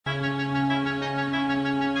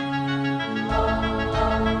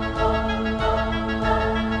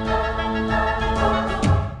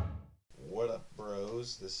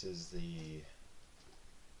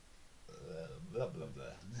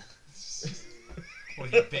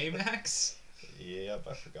What are you, Baymax? Yep,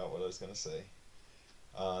 I forgot what I was gonna say.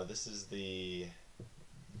 This is the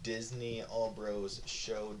Disney All Bros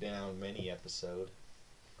Showdown mini episode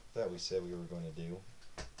that we said we were going to do.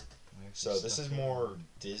 So this is more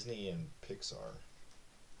Disney and Pixar.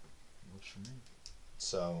 Works for me.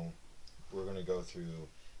 So we're going to go through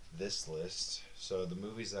this list. So the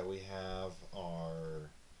movies that we have are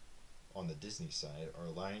on the Disney side are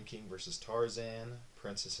Lion King versus Tarzan,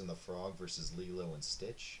 Princess and the Frog versus Lilo and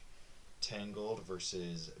Stitch, Tangled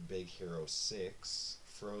versus Big Hero 6,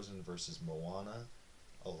 Frozen versus Moana,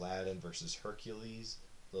 Aladdin versus Hercules,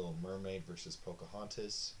 Little Mermaid versus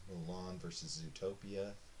Pocahontas, Mulan versus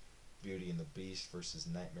Zootopia, Beauty and the Beast versus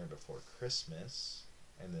Nightmare Before Christmas.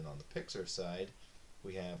 And then on the Pixar side,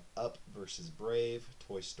 we have Up versus Brave,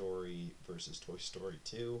 Toy Story versus Toy Story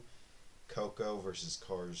 2, Coco versus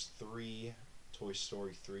Cars 3, Toy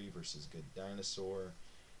Story 3 versus Good Dinosaur,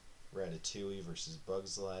 Ratatouille versus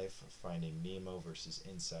Bugs Life, Finding Nemo versus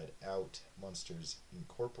Inside Out, Monsters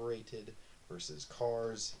Incorporated versus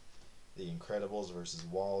Cars, The Incredibles versus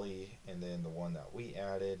Wall-E, and then the one that we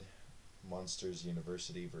added, Monsters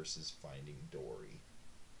University versus Finding Dory.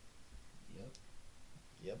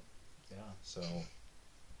 Yep. Yeah. So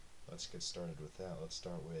let's get started with that. Let's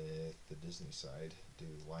start with the Disney side. Do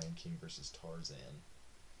Lion King versus Tarzan.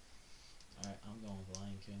 Alright, I'm going with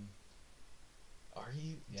Lion King. Are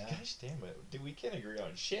you? Yeah. Gosh damn it. Dude, we can't agree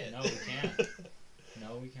on shit. No, we can't.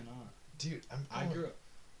 No, we cannot. Dude,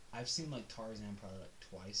 I've seen like Tarzan probably like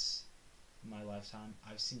twice in my lifetime.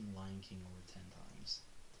 I've seen Lion King over 10 times.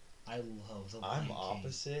 I love the Lion King. I'm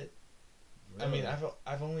opposite. Really? I mean,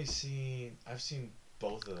 I've seen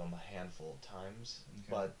both of them a handful of times, Okay.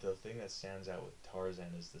 but the thing that stands out with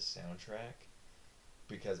Tarzan is the soundtrack,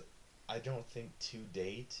 because I don't think to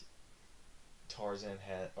date Tarzan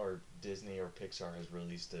or Disney or Pixar has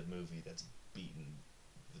released a movie that's beaten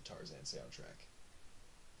the Tarzan soundtrack.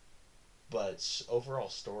 But overall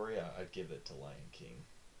story, I'd give it to Lion King.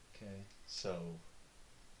 Okay. So,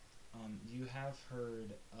 you have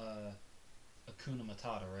heard Hakuna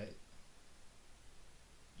Matata, right?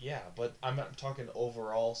 yeah, but I'm not talking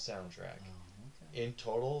overall soundtrack. Oh, okay. In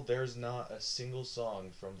total, there's not a single song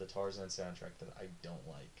from the Tarzan soundtrack that I don't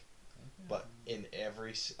like. Okay. But in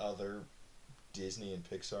every other Disney and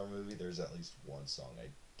Pixar movie, there's at least one song I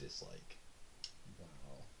dislike.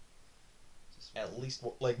 Wow. Just At least,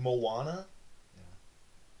 like Moana.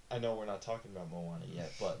 Yeah. I know we're not talking about Moana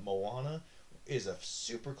yet, but Moana is a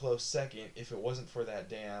super close second if it wasn't for that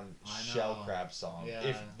damn shell crab song. Yeah,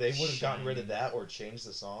 If they would have gotten rid of shame. that or changed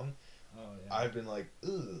the song, Oh yeah. I've been like,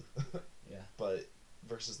 ugh. Yeah. But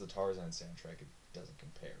versus the Tarzan soundtrack, it doesn't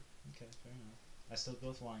compare. Okay, fair enough. I still go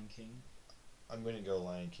with Lion King. I'm going to go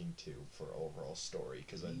Lion King 2 for overall story,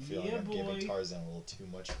 because I feel like Yeah, I'm giving boy. Tarzan a little too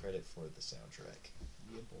much credit for the soundtrack.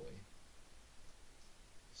 Yeah, boy.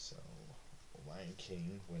 So, Lion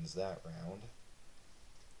King wins that round.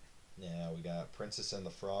 Now we got Princess and the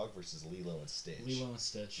Frog versus Lilo and Stitch. Lilo and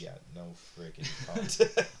Stitch. Yeah, no freaking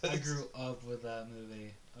contest. I grew up with that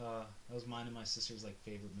movie. That was mine and my sister's like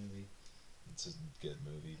favorite movie. It's a good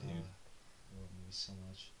movie, dude. I love movies so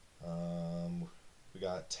much. We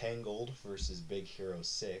got Tangled versus Big Hero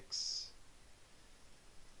 6.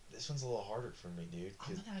 This one's a little harder for me, dude.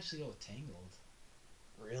 I'm gonna actually go with Tangled.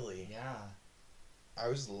 Really? Yeah. I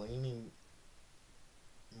was leaning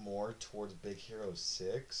more towards Big Hero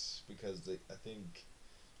 6 because I think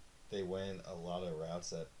they went a lot of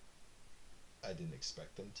routes that I didn't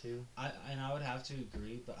expect them to. I would have to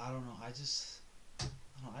agree, but I don't know.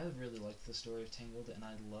 I really liked the story of Tangled, and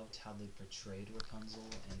I loved how they portrayed Rapunzel,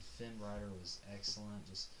 and Finn Rider was excellent.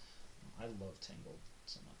 I love Tangled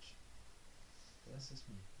so much. But that's just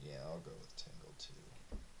me. Yeah, I'll go with Tangled too.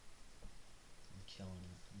 I'm killing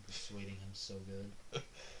him. I'm persuading him so good.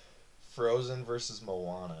 Frozen versus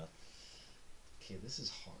Moana. Okay, this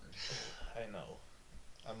is hard. I know.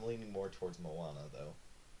 I'm leaning more towards Moana though.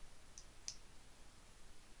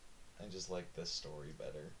 I just like this story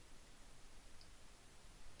better.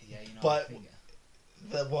 Yeah, you know. But I think,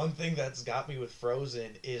 the one thing that's got me with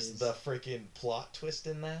Frozen is the freaking plot twist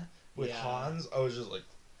in that with Yeah. Hans. I was just like,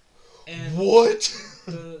 and what?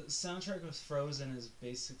 the soundtrack of Frozen is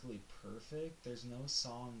basically perfect. There's no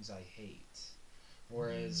songs I hate.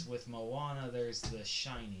 Whereas with Moana, there's the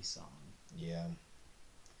shiny song. Yeah.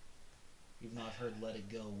 Even though I've heard "Let It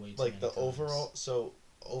Go" way too Like many the times.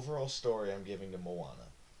 overall story, I'm giving to Moana.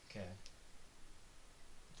 Okay.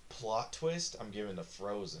 Plot twist, I'm giving to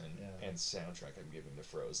Frozen, Yeah. and soundtrack, I'm giving to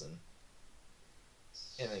Frozen.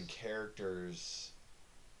 And then characters,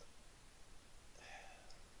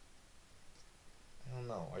 I don't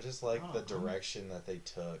know. I just like the direction that they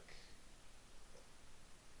took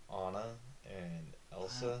Anna and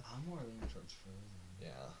Elsa. I'm more leaning towards Frozen.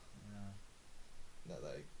 Yeah. Yeah. Now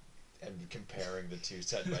that I'm comparing the two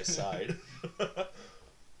side by side.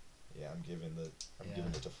 Yeah, I'm giving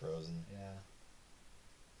it to Frozen. Yeah.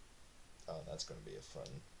 Oh, that's gonna be a fun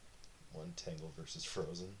one. Tangled versus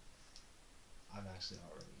Frozen. I've actually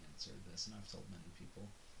already answered this, and I've told many people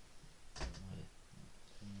what my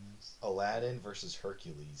opinion is. Aladdin versus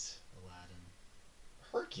Hercules. Aladdin.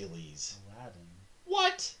 Hercules. Aladdin.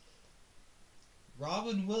 What?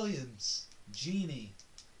 Robin Williams. Genie.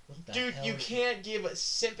 What the Dude, hell you can't give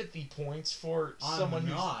sympathy points for someone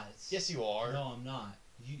who's... I'm not. Yes, you are. No, I'm not.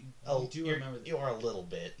 You do you're- remember that. You are a little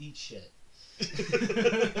bit. Eat shit.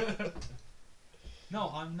 No,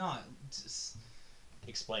 I'm not. Just...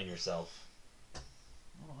 Explain yourself.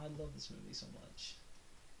 Oh, I love this movie so much.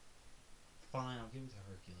 Fine, I'll give it to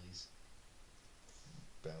Hercules.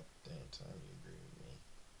 About damn time you agree with me.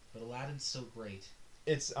 But Aladdin's so great.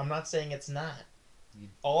 I'm not saying it's not. You...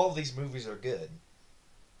 All of these movies are good.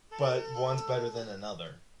 But one's better than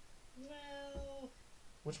another. Well...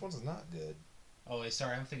 Which one's not good? Oh, wait,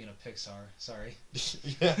 sorry, I'm thinking of Pixar. Sorry.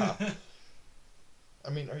 Yeah. I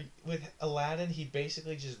mean, with Aladdin, he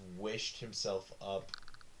basically just wished himself up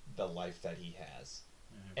the life that he has.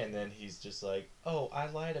 And then he's just like, oh, I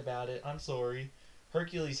lied about it. I'm sorry.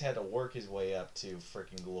 Hercules had to work his way up to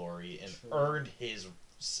freaking glory and earned his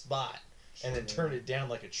spot. And then turned it down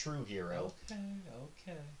like a true hero.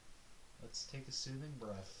 Okay. Let's take a soothing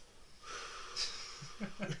breath.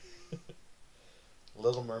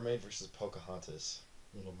 Little Mermaid versus Pocahontas.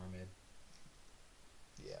 Little Mermaid.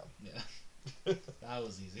 Yeah. Yeah. That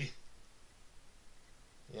was easy.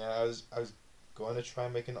 Yeah, I was going to try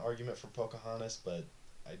and make an argument for Pocahontas, but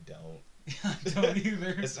I don't. I don't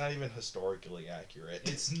either. It's not even historically accurate.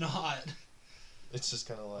 It's not. It's just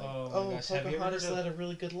kind of like, oh my gosh. Pocahontas led a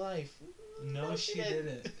really good life. No, she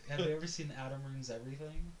didn't. Have you ever seen Adam Ruins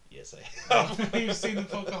Everything? Yes, I have. You've seen the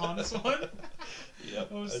Pocahontas one? Yep.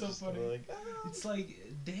 That was so funny. Like, It's like,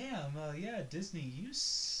 damn, yeah, Disney, you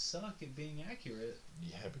suck at being accurate.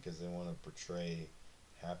 Yeah, because they want to portray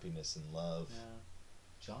happiness and love. Yeah.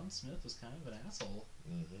 John Smith was kind of an asshole.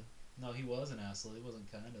 Mm-hmm. No, he was an asshole. He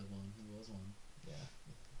wasn't kind of one. He was one. Yeah.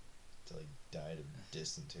 Until he died of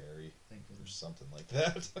dysentery Thank or goodness. something like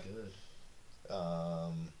that. Good.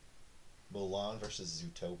 Mulan versus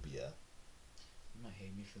Zootopia. You might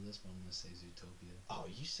hate me for this, but I'm gonna say Zootopia. Oh,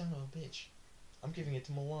 you son of a bitch. I'm giving it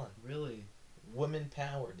to Mulan. Really? Women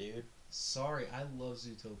power, dude. Sorry, I love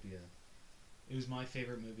Zootopia. It was my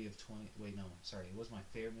favorite movie of 20... Wait, no. Sorry, it was my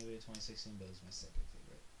favorite movie of 2016, but it was my second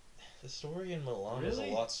favorite. The story in Mulan is a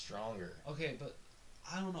lot stronger. Okay, but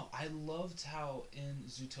I don't know. I loved how in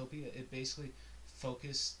Zootopia it basically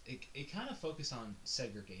focused... It kind of focused on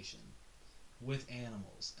segregation with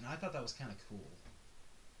animals, and I thought that was kind of cool.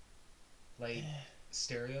 Like,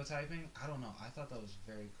 stereotyping? I don't know. I thought that was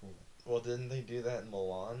very cool. Well, didn't they do that in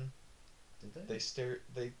Mulan? Did they?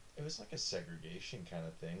 It was like a segregation kind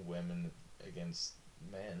of thing, women against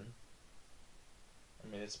men. I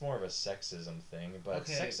mean, it's more of a sexism thing, but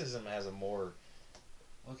sexism has a more...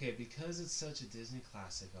 Okay, because it's such a Disney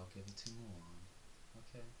classic, I'll give it to Mulan.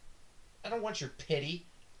 Okay. I don't want your pity.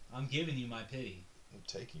 I'm giving you my pity. I'm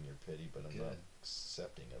taking your pity, but I'm not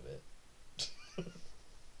accepting of it.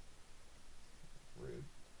 Rude.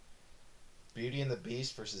 Beauty and the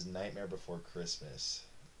Beast versus Nightmare Before Christmas.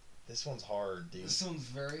 This one's hard, dude. This one's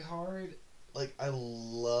very hard. Like, I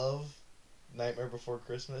love Nightmare Before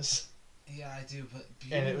Christmas. Yeah, I do,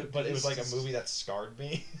 but it was like a movie that scarred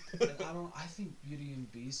me. I think Beauty and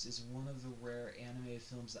the Beast is one of the rare animated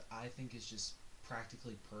films that I think is just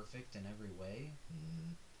practically perfect in every way.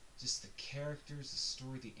 Mm. Just the characters, the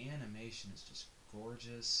story, the animation is just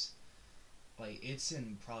gorgeous. Like, it's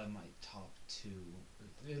in probably my top 2,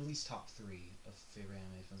 or at least top 3 of favorite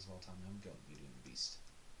animated films of all time. I'm going Beauty and the Beast.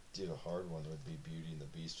 Dude, a hard one would be Beauty and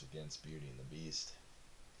the Beast against Beauty and the Beast.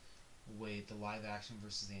 Wait, the live action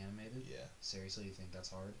versus the animated? Yeah. Seriously, you think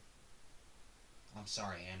that's hard? I'm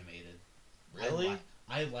sorry, animated. Really?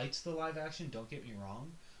 I liked the live action, don't get me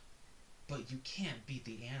wrong, but you can't beat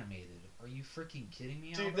the animated. Are you freaking kidding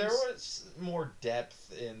me, Dude, Albers? there was more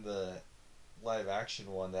depth in the live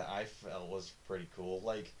action one that I felt was pretty cool.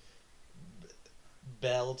 Like,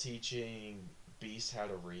 Belle teaching Beast how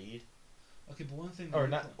to read. Okay, but one thing... Or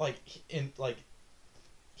not, like,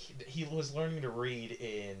 he was learning to read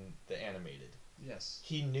in the animated. Yes.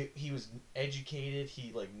 He was educated,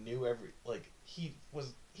 he, like, knew he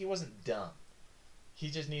wasn't dumb. He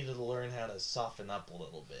just needed to learn how to soften up a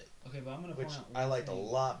little bit. Okay, but I'm gonna point out I liked a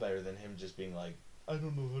lot better than him just being like, I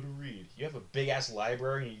don't know how to read. You have a big-ass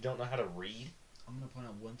library and you don't know how to read? I'm gonna point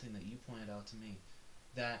out one thing that you pointed out to me.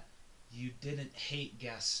 that you didn't hate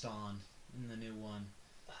Gaston in the new one.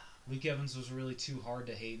 Luke Evans was really too hard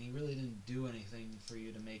to hate, and he really didn't do anything for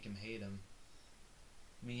you to make him hate him.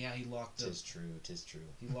 I mean, yeah, he locked up. Tis true.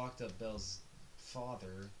 He locked up Belle's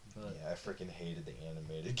father, but yeah, I freaking hated the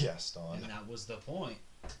animated Gaston. and that was the point.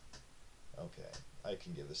 Okay, I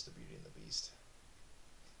can give this to Beauty and the Beast.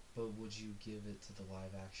 But would you give it to the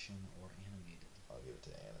live action or animated? I'll give it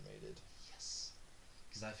to animated. Yes.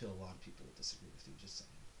 Because I feel a lot of people would disagree with you. Just saying.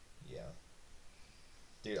 Yeah.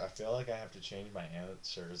 Dude, I feel like I have to change my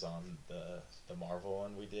answers on the Marvel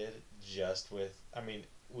one we did. Just with, I mean,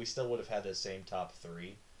 we still would have had the same top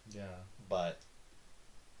 3. Yeah. But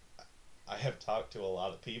I have talked to a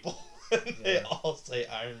lot of people, and they all say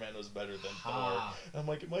Iron Man was better than Thor. I'm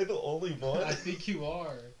like, am I the only one? I think you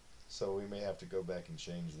are. So we may have to go back and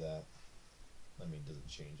change that. I mean, it doesn't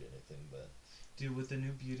change anything, but... Dude, with the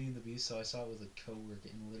new Beauty and the Beast, so I saw it with a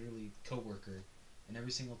coworker, and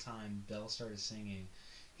every single time Belle started singing,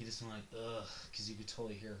 he just went like, ugh, because you could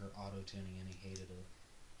totally hear her auto-tuning, and he hated it.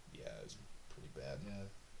 Yeah, it was pretty bad. Yeah.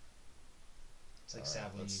 It's like All sad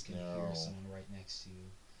right, when you let's can know. hear someone right next to you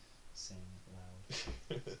saying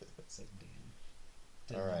it loud. It's like,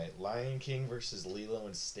 damn. Alright, Lion King versus Lilo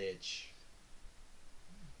and Stitch.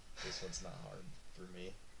 This one's not hard for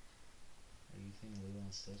me. Are you thinking Lilo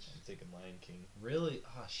and Stitch? I'm thinking Lion King. Really?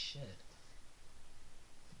 Oh, shit.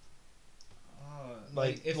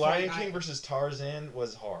 Like if Lion King versus Tarzan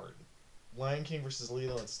was hard. Lion King versus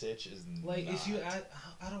Lilo and Stitch is like not. if you add,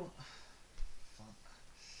 I don't. Fuck.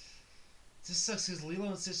 It just sucks because Lilo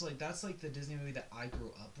and Stitch, like that's like the Disney movie that I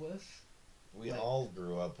grew up with. We like, all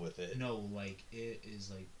grew up with it. No, like it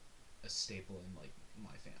is like a staple in like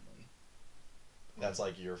my family. That's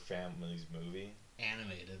like your family's movie.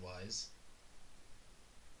 Animated wise.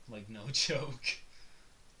 Like no joke.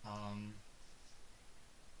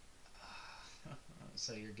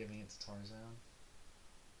 So you're giving it to Tarzan?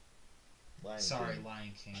 Lion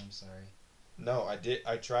Lion King. I'm sorry. No, I did.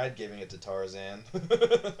 I tried giving it to Tarzan.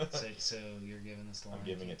 So you're giving this to Lion I'm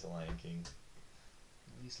King? giving it to Lion King.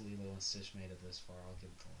 At least Lilo and Stitch made it this far. I'll give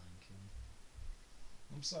it to Lion King.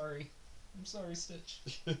 I'm sorry. I'm sorry, Stitch.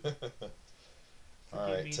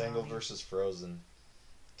 Alright, Tangled versus Frozen.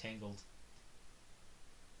 Tangled.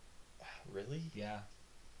 Really? Yeah.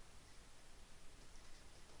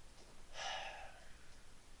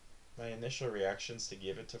 My initial reactions to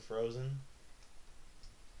give it to Frozen,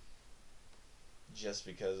 just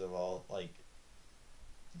because of all, like,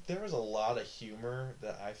 there was a lot of humor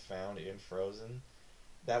that I found in Frozen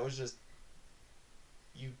that was just,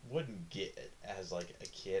 you wouldn't get it as, like, a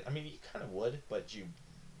kid. I mean, you kind of would, but you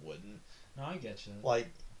wouldn't. No, I get you. Like,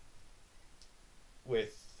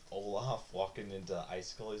 with Olaf walking into the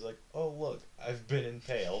icicle, he's like, oh, look, I've been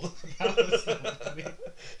impaled. That was so funny.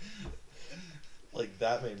 Like,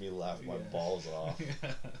 that made me laugh my balls off.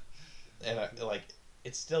 Yeah. And,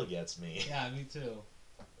 it still gets me. Yeah, me too.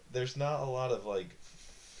 There's not a lot of, like,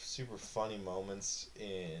 super funny moments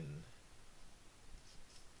in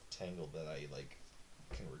Tangled that I, like,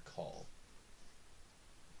 can recall.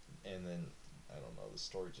 And then, I don't know, the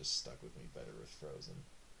story just stuck with me better with Frozen.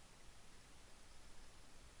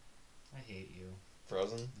 I hate you.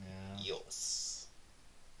 Frozen? Yeah. Yes.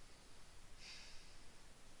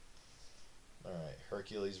 Alright,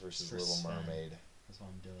 Hercules versus For Little Sven. Mermaid. That's why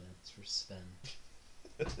I'm doing it. It's for Sven.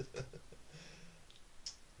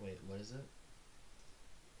 Wait, what is it?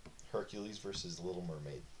 Hercules versus Little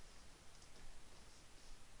Mermaid.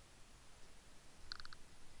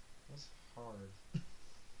 That's hard.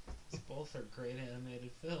 Both are great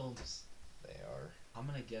animated films. They are. I'm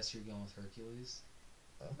gonna guess you're going with Hercules.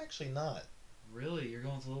 I'm actually not. Really? You're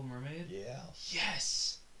going with Little Mermaid? Yeah.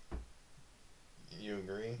 Yes! You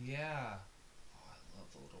agree? Yeah. Oh, I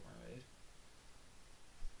love The Little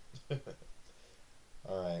Mermaid.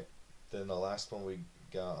 Alright. Then the last one we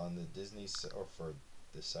got on the Disney, or for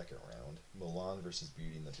the second round, Mulan versus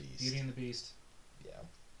Beauty and the Beast. Beauty and the Beast. Yeah.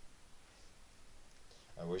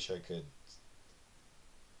 I wish I could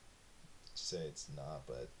say it's not,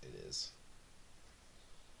 but it is.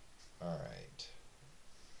 Alright.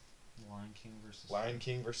 Lion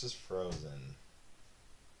King versus Frozen.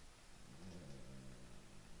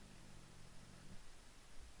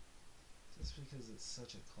 Just because it's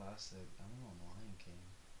such a classic, I'm going Lion King.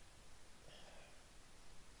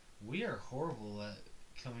 We are horrible at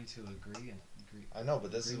coming to agree. I know,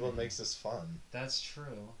 but this is what agreement. makes this fun. That's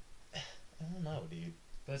true. I don't know, dude.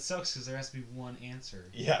 But it sucks because there has to be one answer.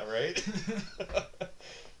 Yeah, right?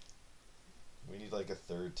 We need like a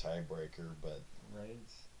third tiebreaker, but Right?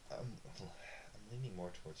 I'm leaning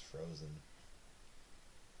more towards Frozen.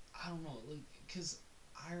 I don't know, like, because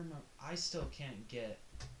I remember. I still can't get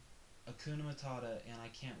Hakuna Matata and I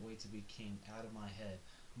Can't Wait to Be King out of my head.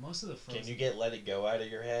 Most of the Frozen. Can you get Let It Go out of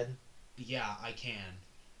your head? Yeah, I can.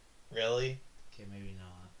 Really? Okay, maybe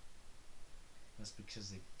not. That's because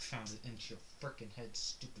they found it into your frickin' head,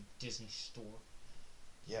 stupid Disney store.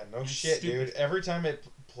 Yeah, no And shit, stupid. dude. Every time it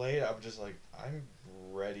played, I'm just like, I'm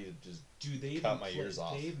ready to just Dude, they cut my ears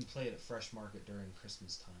off. They even play it at Fresh Market during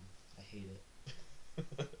Christmas time. I hate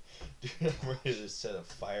it. Dude, I'm ready to set a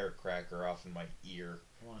firecracker off in my ear.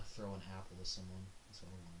 I want to throw an apple at someone. That's what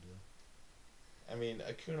I want to do. I mean,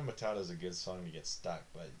 Hakuna Matata is a good song to get stuck,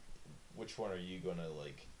 but which one are you gonna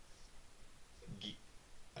like?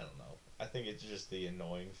 I don't know. I think it's just the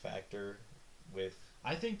annoying factor with.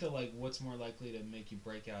 I think that like what's more likely to make you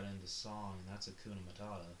break out into song, and that's Hakuna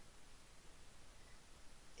Matata.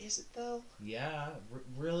 Is it though? Yeah,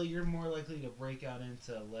 really, you're more likely to break out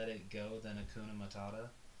into Let It Go than Hakuna Matata.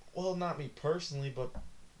 Well, not me personally, but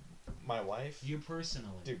my wife. You personally?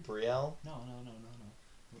 Dude, Brielle. No.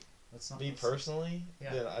 That's not Me personally,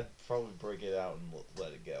 yeah. Then I'd probably break it out and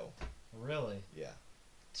let it go. Really? Yeah.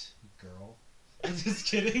 Girl. I'm just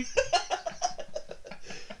kidding.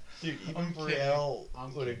 Dude, even I'm Brielle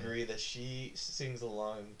would kidding. agree that she sings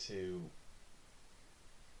along to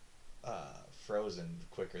Frozen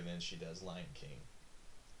quicker than she does Lion King.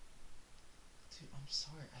 Dude, I'm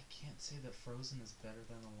sorry. I can't say that Frozen is better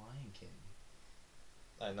than The Lion King.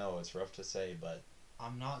 I know, it's rough to say, but...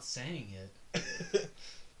 I'm not saying it.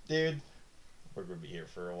 Dude, we're going to be here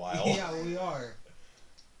for a while. Yeah, we are.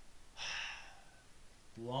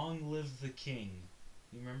 Long live the king.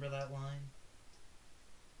 You remember that line?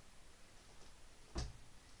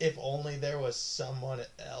 If only there was someone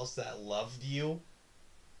else that loved you.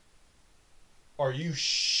 Are you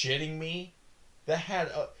shitting me? That had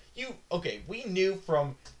a... Okay, we knew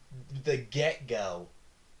from the get-go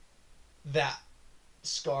that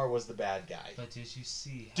Scar was the bad guy. But did you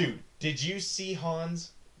see how... Dude, did you see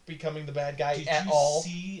Hans becoming the bad guy did at you all?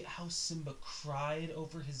 see how Simba cried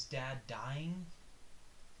over his dad dying?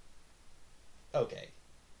 Okay.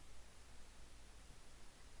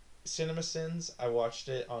 CinemaSins, I watched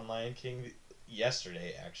it on Lion King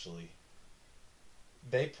yesterday, actually.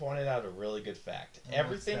 They pointed out a really good fact. And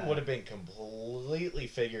Everything would have been completely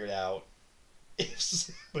figured out if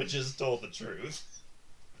Simba just told the truth.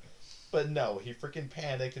 But no, he freaking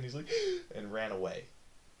panicked and he's like, and ran away.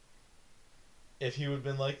 If he would have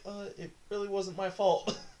been like, it really wasn't my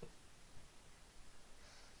fault.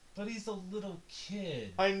 But he's a little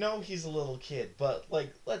kid. I know he's a little kid, but,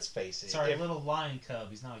 like, let's face it. Sorry, a little lion cub.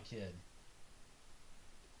 He's not a kid.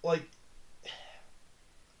 Like,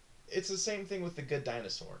 it's the same thing with the good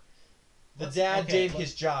dinosaur. The dad did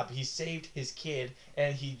his job. He saved his kid,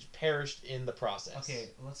 and he perished in the process. Okay,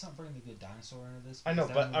 let's not bring the good dinosaur into this. I know,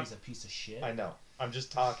 but movie's a piece of shit. I know. I'm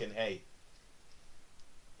just talking, hey,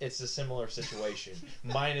 it's a similar situation.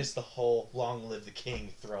 Minus the whole long live the king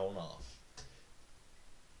thrown off.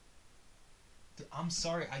 I'm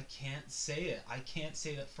sorry, I can't say it. I can't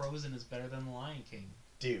say that Frozen is better than The Lion King.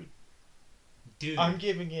 Dude. Dude. I'm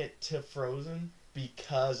giving it to Frozen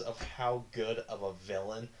because of how good of a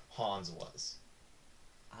villain Hans was.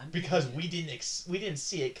 Because we didn't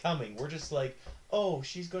see it coming. We're just like, oh,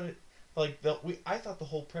 she's gonna like I thought the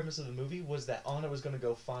whole premise of the movie was that Anna was gonna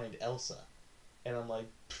go find Elsa, and I'm like,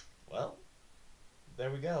 well, there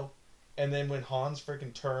we go. And then when Hans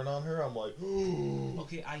freaking turned on her, I'm like, ooh.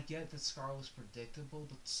 Okay, I get that Scar was predictable,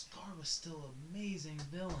 but Scar was still an amazing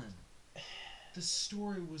villain. The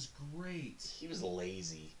story was great. He was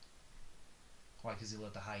lazy. Why? Because he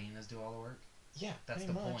let the hyenas do all the work? Yeah, that's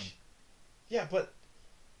the point. Yeah, but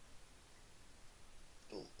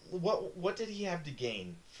what did he have to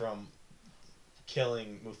gain from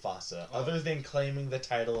killing Mufasa other than claiming the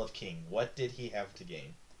title of king? What did he have to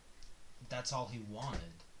gain? That's all he wanted.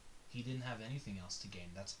 He didn't have anything else to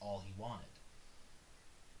gain. That's all he wanted.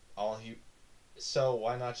 So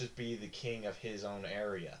why not just be the king of his own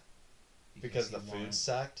area? Because the food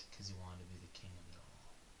sucked? Because he wanted to be the king of it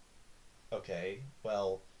all. Okay,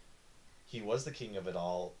 well, he was the king of it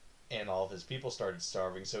all, and all of his people started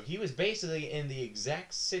starving, so he was basically in the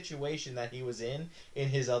exact situation that he was in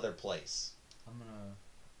his other place. I'm gonna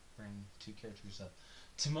bring two characters up.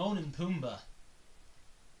 Timon and Pumbaa.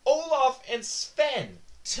 Olaf and Sven!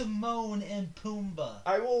 Timon and Pumbaa.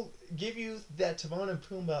 I will give you that Timon and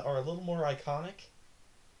Pumbaa are a little more iconic.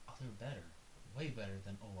 Oh, they're better. Way better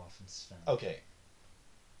than Olaf and Sven. Okay.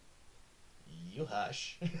 You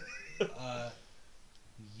hush.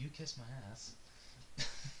 You kiss my ass.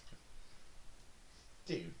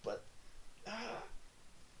 Dude, but...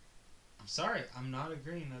 I'm sorry, I'm not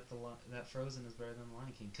agreeing that that Frozen is better than The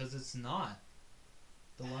Lion King, because it's not.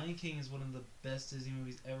 The Lion King is one of the best Disney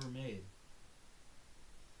movies ever made.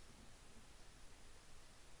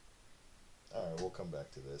 Alright, we'll come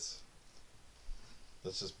back to this.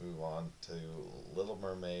 Let's just move on to Little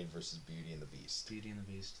Mermaid versus Beauty and the Beast. Beauty and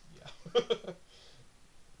the Beast. Yeah.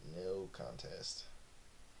 No contest.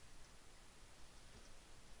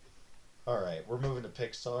 Alright, we're moving to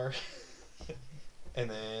Pixar. And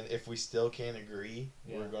then if we still can't agree,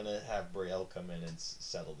 we're going to have Braille come in and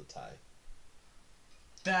settle the tie.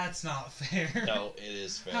 That's not fair. No, it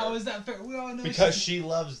is fair. How is that fair? We all know because she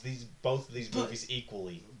loves both of these movies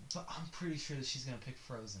equally. But I'm pretty sure that she's going to pick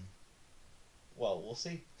Frozen. Well, we'll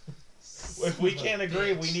see. If we can't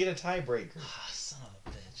agree, we need a tiebreaker. Son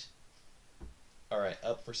of a bitch. Alright,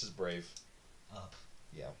 Up versus Brave. Up.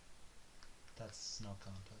 Yeah. That's no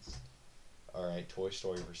contest. Alright, Toy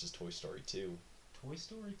Story versus Toy Story 2. Toy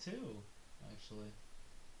Story 2, actually.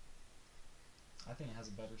 I think it has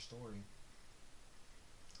a better story.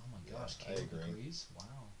 Oh my gosh, I Caleb agree. agrees?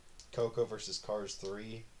 Wow. Coco versus Cars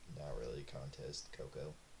 3. Not really a contest. Coco.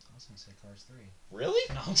 I was going to say Cars 3. Really?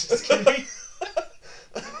 No, I'm just kidding.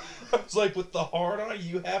 I was like, with the hard on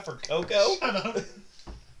you have for Coco? Shut up.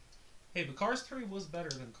 Hey, but Cars 3 was better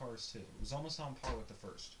than Cars 2. It was almost on par with the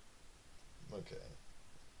first. Okay.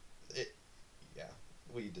 Yeah,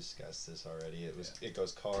 we discussed this already. It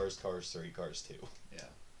goes Cars, Cars 3, Cars 2. Yeah.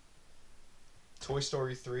 Toy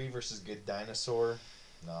Story 3 versus Good Dinosaur.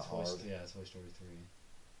 Not hard. Yeah, Toy Story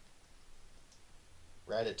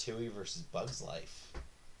 3. Ratatouille versus Bug's Life.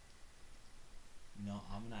 No,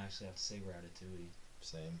 I'm going to actually have to say Ratatouille.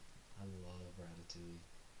 Same. I love Ratatouille.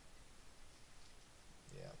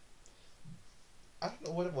 Yeah. I don't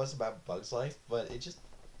know what it was about Bug's Life, but it just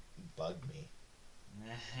bugged me.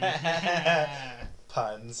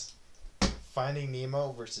 Puns. Finding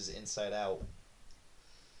Nemo versus Inside Out.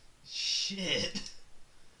 Shit.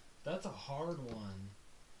 That's a hard one.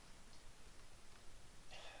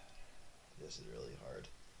 This is really hard.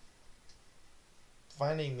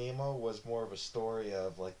 Finding Nemo was more of a story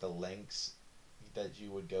of like the lengths that you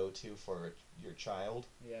would go to for your child.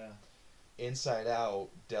 Yeah. Inside Out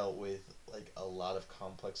dealt with like a lot of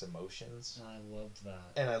complex emotions. And I loved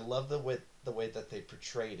that. And I love the way that they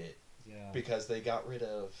portrayed it. Yeah. Because they got rid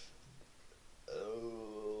of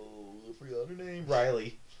I forgot her name.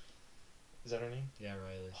 Riley. Is that her name? Yeah,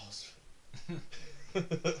 Riley.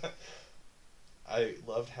 Oh, I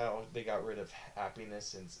loved how they got rid of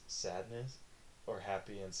happiness and sadness. Or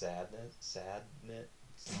happy and sadness. Sadness.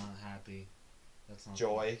 It's not happy. That's not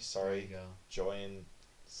Joy, good. sorry. There you go. Joy and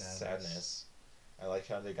sadness. I like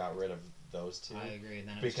how they got rid of those two. I agree. And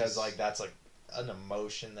then because like that's like an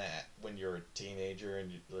emotion that when you're a teenager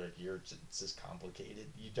and it's just complicated,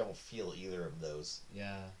 you don't feel either of those.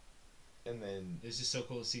 Yeah. And then it was just so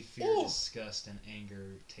cool to see fear, disgust, and anger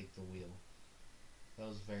take the wheel. That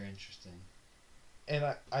was very interesting. And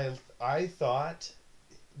I thought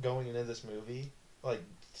going into this movie, like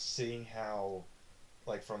seeing how,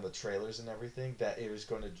 like from the trailers and everything, that it was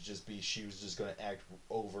going to just be she was just going to act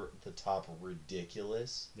over the top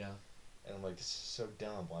ridiculous. Yeah. And I'm like, this is so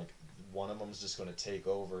dumb. Like one of them's just going to take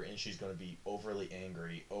over, and she's going to be overly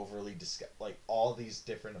angry, overly like all these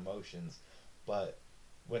different emotions. But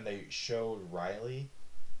when they showed Riley,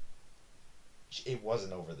 it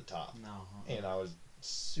wasn't over the top. No. And I was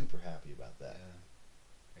super happy about that.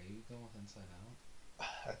 Yeah. Are you going with Inside Out?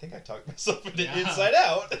 I think I talked myself into Inside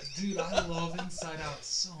Out. Dude, I love Inside Out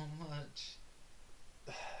so much.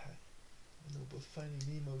 I know, but Finding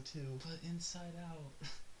Nemo too. But Inside Out.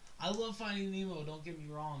 I love Finding Nemo, don't get me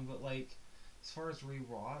wrong, but like, as far as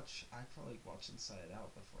rewatch, I'd probably watch Inside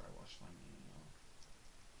Out before I watch Finding Nemo.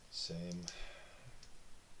 Same.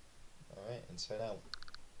 Alright, Inside Out.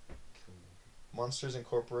 Cool. Monsters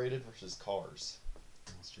Incorporated versus Cars.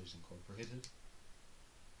 Monsters Incorporated?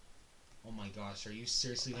 Oh my gosh, are you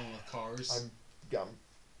seriously going with Cars?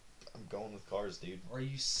 I'm going with Cars, dude. Are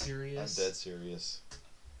you serious? I'm dead serious.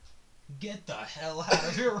 Get the hell out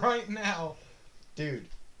of here right now. Dude.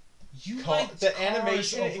 You like the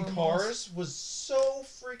animation in Cars was so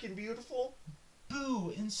freaking beautiful.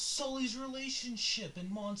 Boo, and Sully's relationship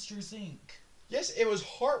in Monsters, Inc. Yes, it was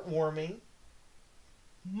heartwarming.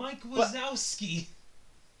 Mike Wazowski.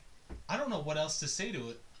 I don't know what else to say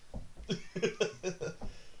to it.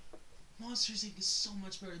 Monsters Inc. is so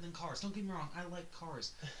much better than Cars. Don't get me wrong, I like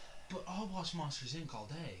Cars. But I'll watch Monsters Inc. all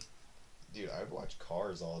day. Dude, I'd watch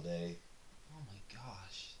Cars all day. Oh my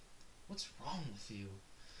gosh. What's wrong with you?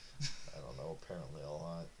 I don't know, apparently a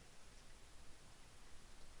lot.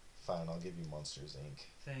 Fine, I'll give you Monsters Inc.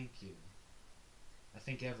 Thank you. I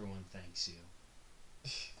think everyone thanks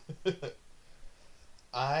you.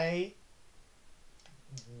 I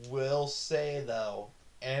will say, though,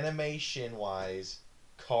 animation wise,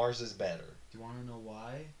 Cars is better. Do you want to know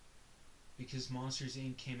why? Because Monsters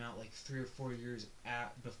Inc. came out like 3 or 4 years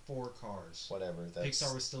before Cars. Whatever.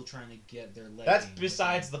 Pixar was still trying to get their leg. That's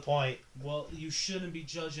besides the point. Well, you shouldn't be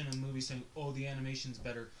judging a movie saying, "Oh, the animation's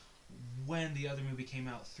better," when the other movie came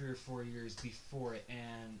out 3 or 4 years before it,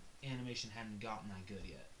 and animation hadn't gotten that good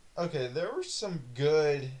yet. Okay, there were some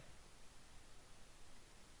good.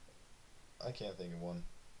 I can't think of one.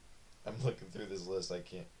 I'm looking through this list. I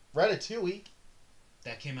can't. Ratatouille.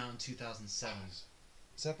 That came out in 2007.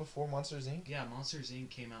 Is that before Monsters Inc? Yeah, Monsters Inc.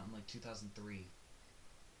 came out in like 2003.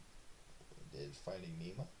 Did Finding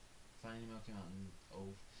Nemo? Finding Nemo came out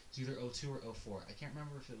in it's either 02 or 04. I can't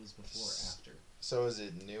remember if it was before or after. So is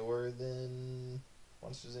it newer than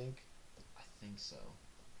Monsters Inc? I think so.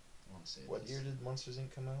 I want to say. What year did Monsters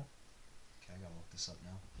Inc come out? Okay, I gotta look this up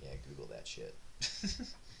now. Yeah, Google that shit.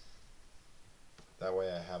 That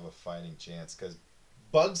way I have a fighting chance. Because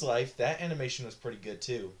Bug's Life, that animation was pretty good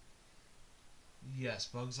too. Yes,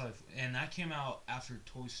 Bug's Life, and that came out after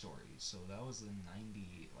Toy Story, so that was in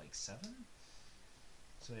 '97.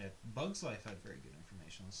 So yeah, Bug's Life had very good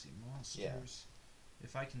information. Let's see, Monsters. Yeah.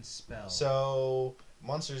 If I can spell. So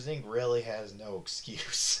Monsters Inc. really has no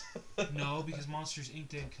excuse. No, because Monsters Inc.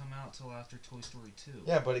 didn't come out till after Toy Story 2.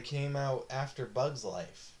 Yeah, but it came out after Bug's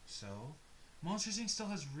Life. So, Monsters Inc. still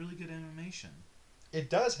has really good animation. It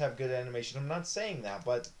does have good animation. I'm not saying that,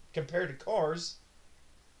 but compared to Cars.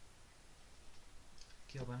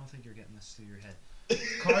 Caleb, I don't think you're getting this through your head.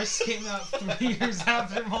 Cars came out 3 years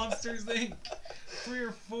after Monsters Inc. 3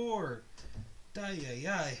 or 4.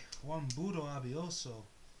 Ay, Juan Burro Abioso.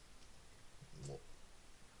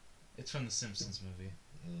 It's from the Simpsons movie.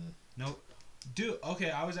 Mm. No, dude.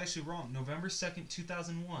 Okay, I was actually wrong. November 2nd,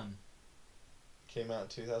 2001. Came out in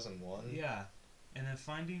 2001? Yeah, and then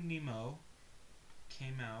Finding Nemo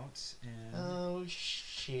came out and. Oh,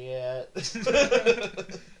 shit.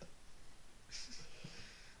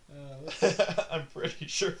 I'm pretty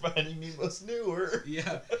sure Finding Nemo's newer.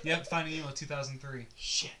 Yeah, Finding Nemo 2003.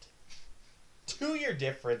 Shit. 2-year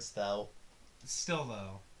difference, though. Still,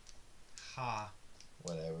 though. Ha.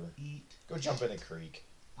 Whatever. Eat. Go jump in a creek.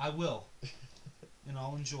 I will. And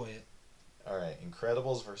I'll enjoy it. Alright,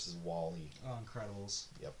 Incredibles versus WALL-E. Oh, Incredibles.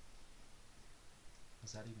 Yep.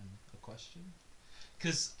 Was that even a question?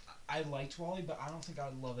 Because I liked WALL-E, but I don't think I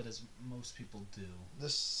would love it as most people do.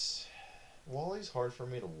 WALL-E's hard for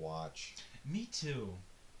me to watch. Me too.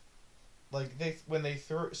 Like, when they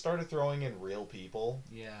started throwing in real people,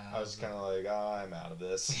 yeah, I was kind of like, I'm out of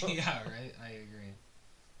this. Yeah, right? I agree.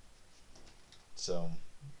 So,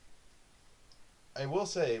 I will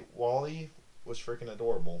say, WALL-E was freaking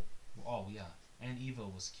adorable. Oh, yeah. And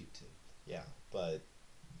Evo was cute, too. Yeah, but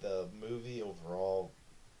the movie overall,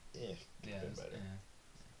 could have been better.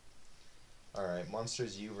 Alright,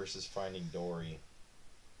 Monsters U versus Finding Dory.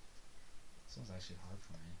 This one's actually hard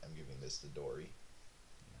for me. I'm giving this to Dory.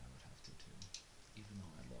 Yeah, I would have to, too. Even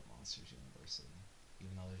though I love Monsters University.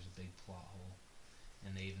 Even though there's a big plot hole.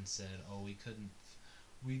 And they even said, oh,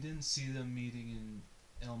 we didn't see them meeting in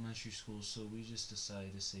elementary school, so we just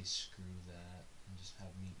decided to say screw that and just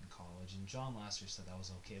have them meet in college. And John Lasseter said that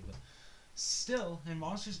was okay, but still, in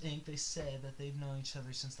Monsters Inc., they said that they've known each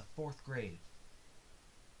other since the 4th grade.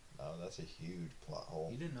 Oh, that's a huge plot hole.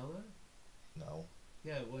 You didn't know that? No.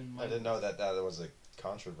 Yeah, when Mike... I didn't know that was a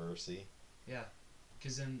controversy. Yeah,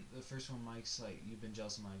 because in the first one, Mike's like, you've been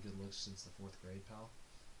jealous of my good looks since the 4th grade, pal.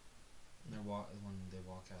 And when they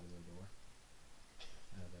walk out of their door.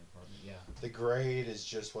 Out of their apartment, yeah. The grade is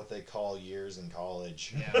just what they call years in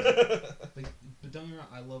college. Yeah. but don't get me wrong,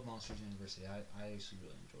 I love Monsters University. I actually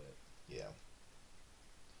really enjoy it. Yeah.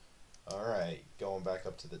 Alright, going back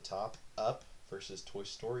up to the top. Up versus Toy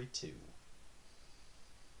Story 2.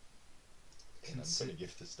 And I'm gonna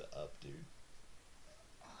give this to Up, dude.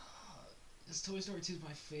 This Toy Story 2 is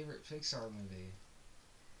my favorite Pixar movie.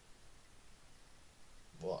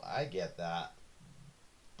 Well, I get that.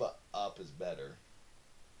 But Up is better.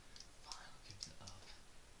 Fine, I'll give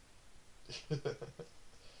it to Up.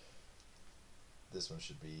 This one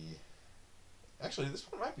should be... Actually, this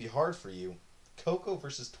one might be hard for you. Coco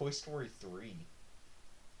versus Toy Story 3.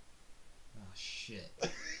 Oh, shit.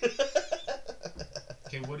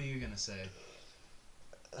 Okay, what are you gonna say?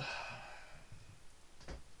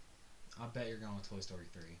 I bet you're going with Toy Story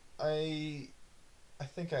 3. I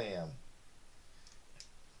think I am.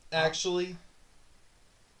 Actually...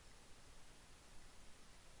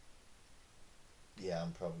 Yeah,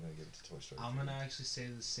 I'm probably going to give it to Toy Story 3. I'm going to actually say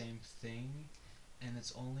the same thing, and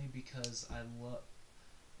it's only because I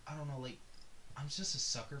don't know, like, I'm just a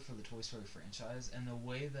sucker for the Toy Story franchise, and the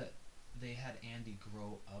way that they had Andy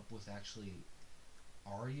grow up with actually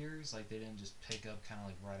our years. Like they didn't just pick up kind of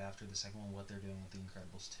like right after the second one what they're doing with The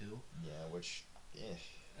Incredibles 2. Yeah, which,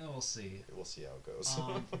 And we'll see. we'll see how it goes.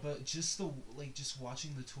 But just just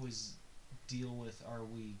watching the toys deal with, are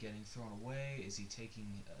we getting thrown away? Is he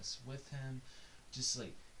taking us with him? Just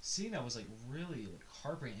like seeing that was like really like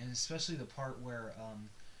heartbreaking, and especially the part where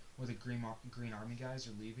the Green Army guys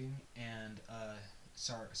are leaving, and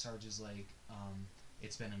Sarge is like,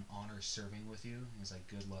 it's been an honor serving with you. And he's like,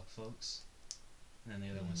 good luck, folks. And then the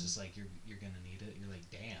other one's just like, you're gonna need it. You're like,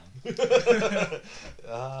 damn.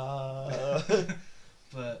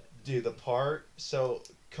 But dude, the part, so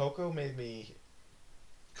Coco made me.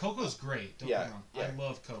 Coco's great. Don't get me wrong. Yeah. I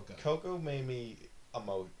love Coco. Coco made me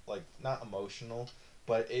not emotional,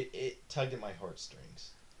 but it tugged at my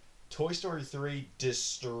heartstrings. Toy Story 3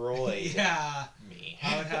 destroyed Yeah, me.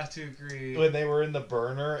 I would have to agree. When they were in the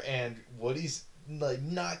burner and Woody's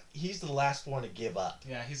he's the last one to give up.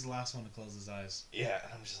 Yeah, he's the last one to close his eyes. Yeah,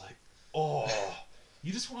 and I'm just like, oh.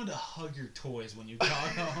 You just wanted to hug your toys when you got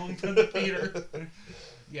home from the theater.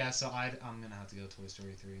 Yeah, so I'm gonna have to go Toy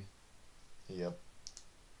Story 3. Yep.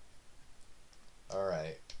 All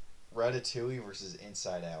right, Ratatouille versus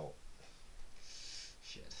Inside Out.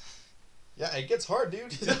 Shit. Yeah, it gets hard,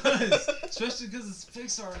 dude. It does, especially because it's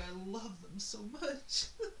Pixar and I love them so much.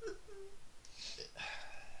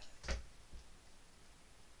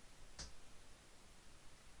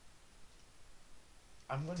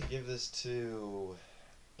 I'm gonna give this to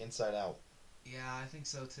Inside Out. Yeah, I think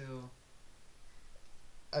so too.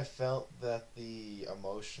 I felt that the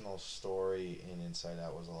emotional story in Inside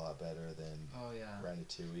Out was a lot better than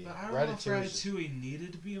Ratatouille. But I don't know if Ratatouille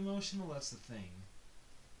needed to be emotional. That's the thing.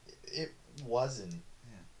 It wasn't.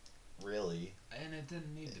 Yeah. Really. And it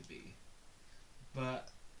didn't need to be. But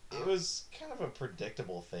it was kind of a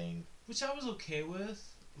predictable thing. Which I was okay with.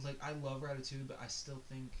 Like, I love Ratatouille, but I still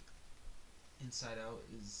think Inside Out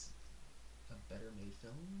is a better made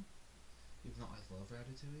film. Even though I love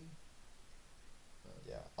Ratatouille. But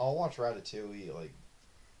yeah, I'll watch Ratatouille, like,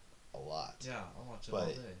 a lot. Yeah, I'll watch it all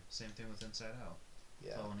day. Same thing with Inside Out.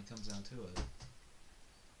 Yeah. So when it comes down to it.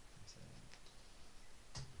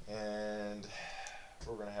 And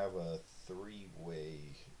we're going to have a 3-way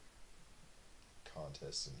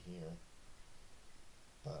contest in here.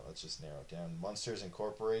 But let's just narrow it down. Monsters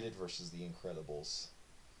Incorporated versus The Incredibles.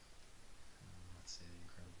 Let's say The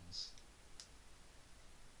Incredibles.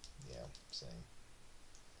 Yeah, same.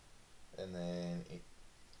 And then...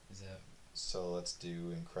 Is that... So let's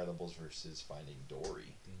do Incredibles versus Finding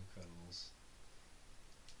Dory. The Incredibles.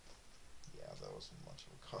 Yeah, that wasn't much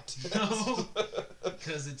of a contest. No!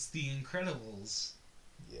 Because it's The Incredibles.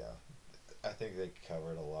 Yeah. I think they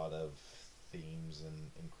covered a lot of themes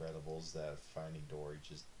in Incredibles that Finding Dory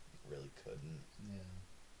just really couldn't. Yeah.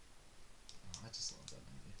 Oh, I just love that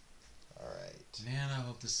movie. Alright. Man, I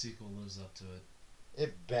hope the sequel lives up to it.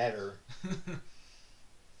 It better.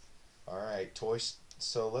 Alright,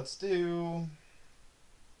 so let's do...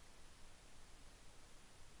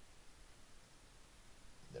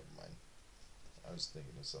 Never mind. I was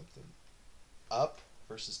thinking of something. Up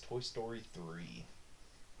versus Toy Story 3.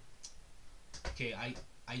 Okay,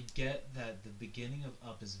 I get that the beginning of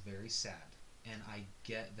Up is very sad. And I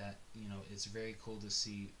get that, you know, it's very cool to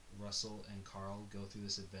see Russell and Carl go through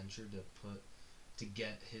this adventure to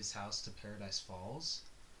get his house to Paradise Falls.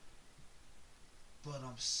 But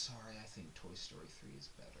I'm sorry, I think Toy Story 3 is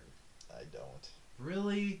better. I don't.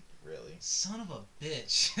 Really? Really. Son of a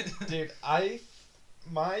bitch. Dude,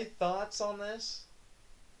 my thoughts on this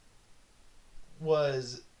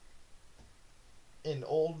was an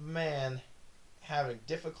old man having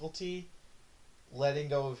difficulty letting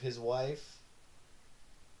go of his wife,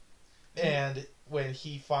 and when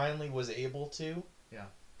he finally was able to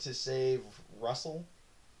save Russell,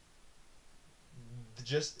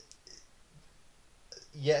 just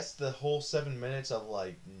yes, the whole 7 minutes of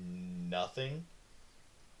like nothing,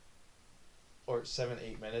 or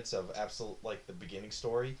 7-8 minutes of absolute, like, the beginning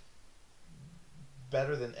story,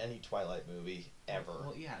 better than any Twilight movie ever.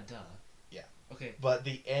 Well, yeah, duh. Yeah. Okay. But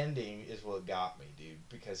the ending is what got me, dude,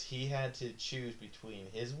 because he had to choose between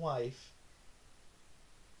his wife,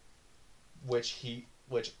 which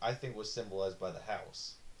I think was symbolized by the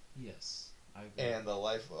house. Yes, I agree. And the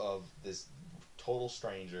life of this total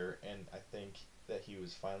stranger, and I think that he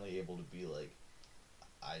was finally able to be like,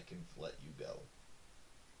 I can let you go.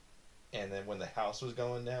 And then when the house was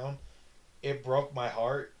going down, it broke my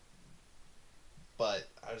heart, but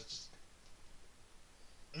I was just...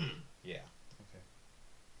 yeah. Okay.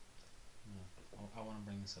 No, I want to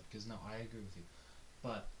bring this up, because, no, I agree with you.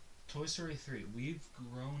 But Toy Story 3, we've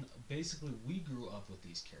grown, basically we grew up with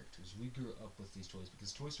these characters. We grew up with these toys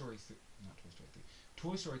because Toy Story 3, not Toy Story 3,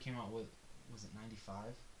 Toy Story came out with, was it 95?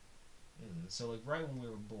 Mm-hmm. So like right when we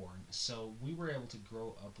were born. So we were able to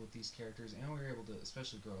grow up with these characters, and we were able to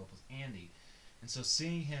especially grow up with Andy. And so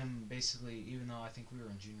seeing him basically, even though I think we were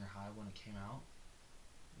in junior high when it came out,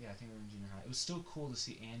 yeah, I think we were in junior high, it was still cool to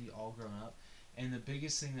see Andy all grown up. And the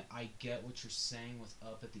biggest thing that I get what you're saying with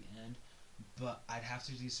Up at the end, but I'd have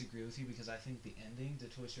to disagree with you because I think the ending to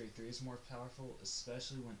Toy Story 3 is more powerful,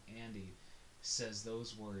 especially when Andy says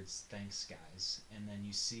those words, "Thanks, guys," and then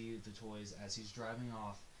you see the toys as he's driving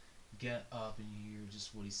off get up and you hear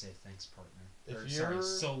just what he say, "Thanks, partner." Sorry,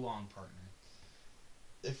 "so long, partner."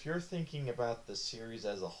 If you're thinking about the series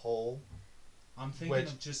as a whole, I'm thinking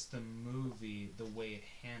of just the movie, the way it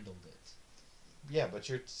handled it. Yeah, but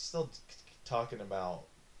you're still talking about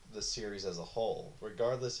the series as a whole.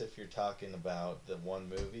 Regardless if you're talking about the one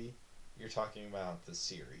movie, you're talking about the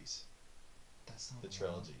series. That's not the allowed.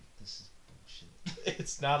 trilogy. This is bullshit.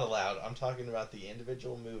 It's not allowed. I'm talking about the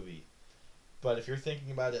individual movie. But if you're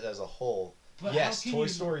thinking about it as a whole, But yes, Toy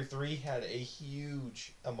Story 3 had a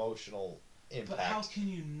huge emotional impact. But how can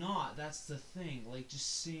you not? That's the thing. Like,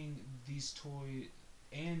 just seeing these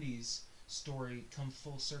Andy's story come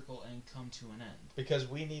full circle and come to an end. Because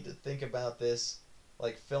we need to think about this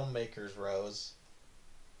like filmmakers, Rose.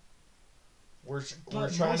 We're trying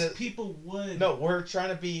to. Most people would. No, we're trying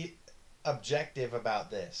to be objective about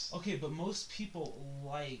this. Okay, but most people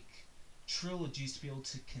like trilogies to be able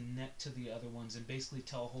to connect to the other ones and basically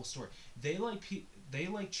tell a whole story. They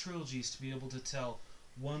like trilogies to be able to tell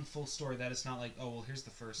one full story. That it's not like, oh well, here's the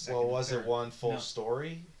first, second. Well, was third. it one full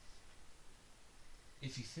story?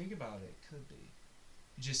 If you think about it, it could be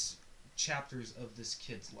just chapters of this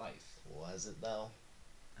kid's life. Was it though?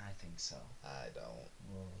 I think so. I don't.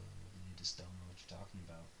 Well, you just don't know what you're talking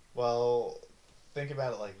about. Well, think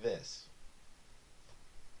about it like this.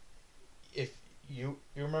 If you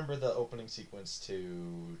remember the opening sequence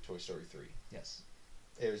to Toy Story 3. Yes.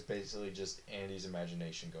 It was basically just Andy's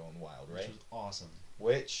imagination going wild, right? Which was awesome.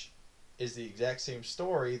 Which is the exact same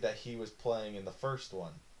story that he was playing in the first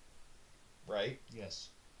one. Right? Yes.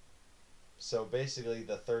 So basically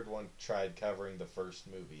the third one tried covering the first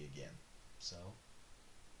movie again. So?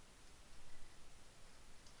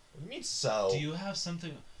 What do you mean so? Do you have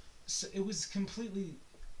something... So it was completely...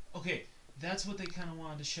 Okay, that's what they kind of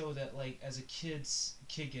wanted to show, that like as a kid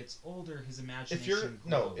gets older, his imagination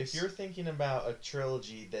grows. If you're thinking about a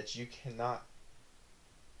trilogy that you cannot...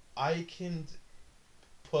 I can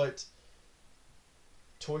put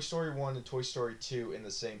Toy Story 1 and Toy Story 2 in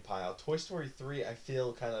the same pile. Toy Story 3 I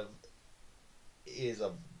feel kind of is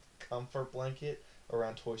a comfort blanket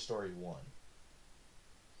around Toy Story 1.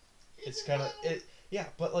 It's kind of... Yeah,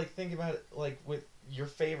 but like think about it like with your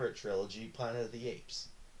favorite trilogy, Planet of the Apes.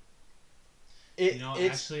 It's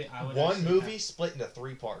actually, I would one movie split into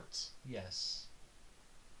 3 parts. Yes.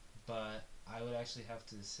 But I would actually have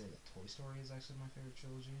to say that Toy Story is actually my favorite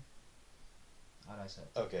trilogy. I'd actually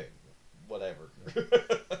have to. Okay, whatever.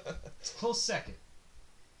 Yeah. It's close second.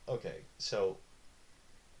 Okay, so...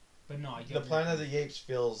 But no, I get The Planet of the Apes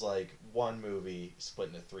feels like one movie split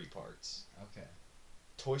into 3 parts. Okay.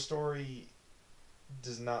 Toy Story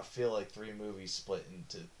does not feel like 3 movies split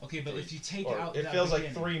into... Okay, but 3. if you take Or out it that feels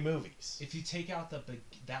beginning, like 3 movies. If you take out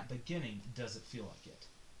that beginning, does it feel like it?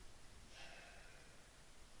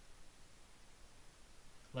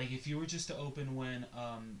 Like if you were just to open when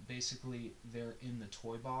basically they're in the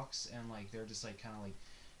toy box and like they're just like kind of like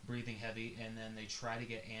breathing heavy, and then they try to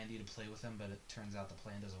get Andy to play with them, but it turns out the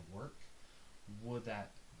plan doesn't work, would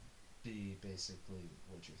that be basically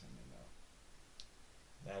what you're thinking about?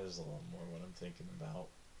 That is a lot more what I'm thinking about.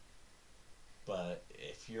 But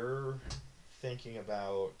if you're thinking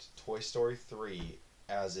about Toy Story 3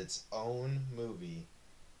 as its own movie,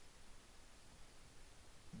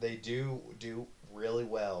 they do really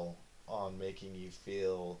well on making you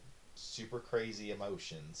feel super crazy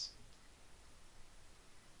emotions.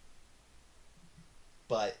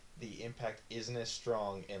 But the impact isn't as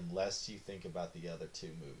strong unless you think about the other 2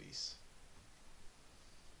 movies.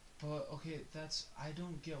 But okay, I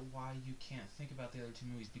don't get why you can't think about the other 2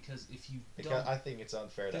 movies, because if you don't... I think it's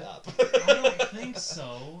unfair to Up. I don't think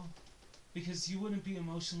so. Because you wouldn't be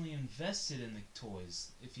emotionally invested in the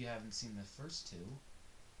toys if you haven't seen the first 2.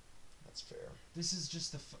 That's fair. This is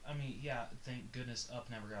just I mean, yeah, thank goodness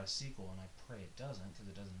Up never got a sequel, and I pray it doesn't, because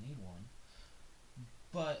it doesn't need one.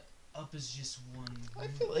 But Up is just one... I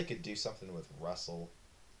feel they could do something with Russell.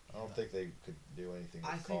 I don't think they could do anything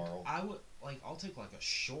with Carl. I would, like, I'll take, like, a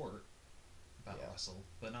short about Russell,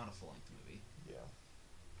 but not a full-length movie. Yeah.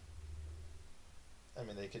 I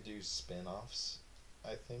mean, they could do spin-offs,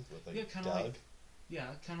 I think, with like Yeah, kind of Doug.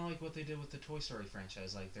 like kind of like what they did with the Toy Story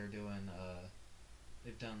franchise. Like they're doing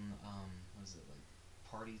they've done what is it, like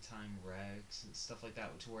Party Time Rex and stuff like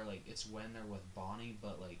that, to where like it's when they're with Bonnie,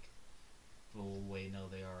 but like, oh wait, no,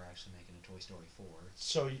 they are actually making a Toy Story 4.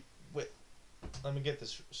 So, wait, let me get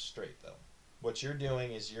this straight though. What you're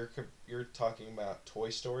doing is you're talking about Toy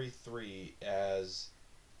Story 3 as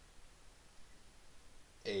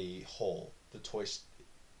a whole.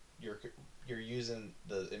 You're you're using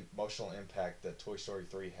the emotional impact that Toy Story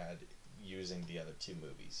 3 had using the other two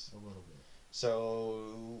movies. A little bit.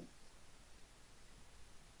 So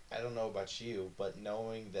I don't know about you, but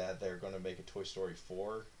knowing that they're going to make a Toy Story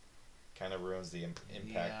 4 kind of ruins the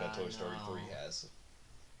impact that Toy Story 3 has.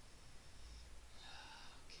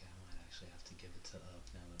 Okay, I might actually have to give it to Up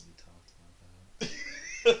now that we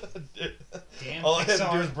talked about that. Damn, All I had to do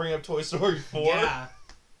Pixar. is bring up Toy Story 4. Yeah.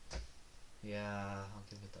 Yeah, I'll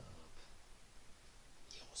give it to Up.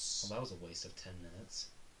 Yes. Well, that was a waste of 10 minutes.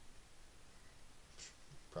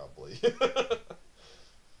 Probably.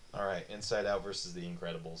 Alright, Inside Out versus The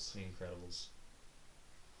Incredibles. The Incredibles.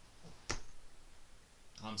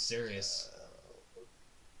 I'm serious.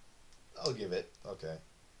 I'll give it. Okay.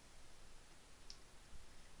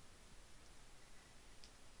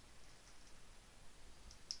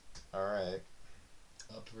 Alright.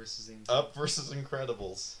 Up versus The Incredibles. Up versus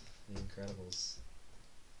Incredibles. The Incredibles.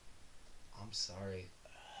 I'm sorry.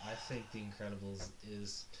 I think The Incredibles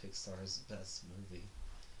is Pixar's best movie.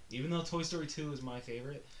 Even though Toy Story 2 is my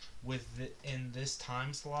favorite, in this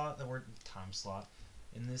time slot,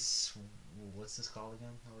 in this, what's this called again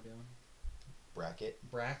that we're doing?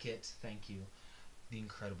 Bracket, thank you. The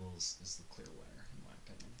Incredibles is the clear winner, in my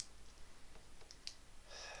opinion.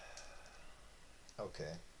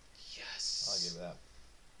 Okay. Yes. I'll give that.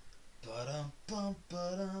 Ba-dum,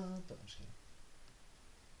 ba-dum. But I'm just kidding.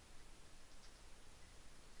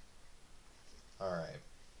 Alright.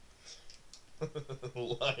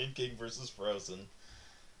 Lion King versus Frozen.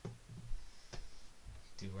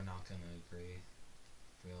 Dude, we're not gonna agree.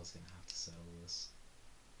 Real's gonna have to settle this.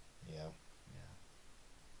 Yeah.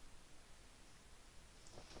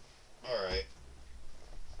 Yeah. Alright.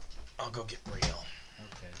 I'll go get Brielle.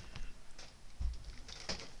 Okay.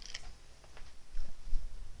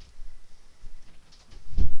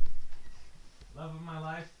 Love of my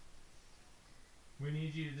life. We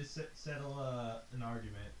need you to just settle an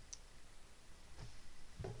argument.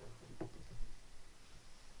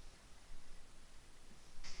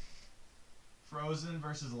 Frozen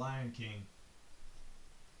versus Lion King.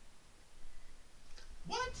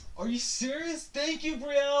 What? Are you serious? Thank you,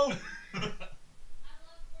 Brielle! I love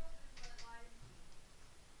Frozen, but Lion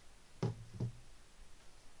King.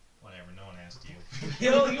 Whatever, no one asked you.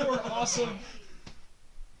 Yo, you were awesome!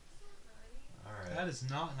 So nice. Alright. That is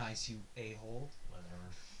not nice, you a-hole. Whatever.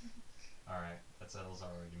 Alright, that settles our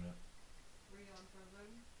argument. Were you on Frozen?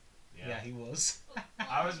 Yeah, he was.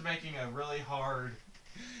 I was making a really hard.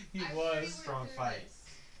 He I was. already went Strong through fight.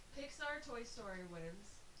 this. Pixar Toy Story wins.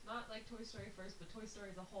 Not like Toy Story first, but Toy Story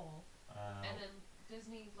as a whole. And then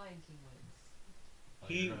Disney Lion King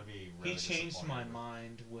wins. He changed my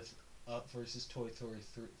mind with Up versus Toy Story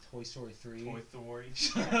 3. Toy Story.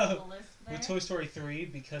 Shut The up. list there. With Toy Story 3,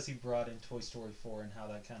 because he brought in Toy Story 4 and how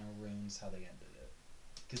that kind of ruins how they ended it.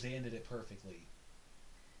 Because they ended it perfectly.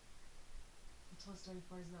 Toy Story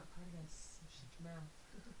 4 is not part of this. Shut your mouth.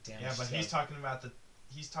 Damn, Yeah, but shut he's up. talking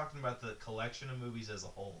about the collection of movies as a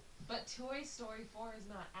whole. But Toy Story 4 is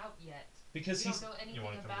not out yet. Because We he's. don't know You anything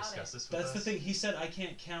want to come about discuss it. this with That's us? the thing. He said I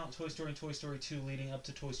can't count Toy Story and Toy Story 2 leading up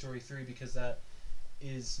to Toy Story 3 because that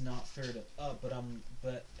is not fair to Up.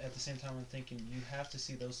 But at the same time, I'm thinking you have to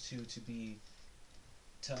see those two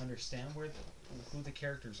to understand who the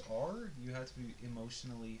characters are. You have to be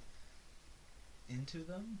emotionally into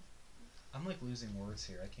them. I'm like losing words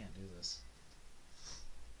here. I can't do this.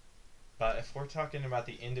 But if we're talking about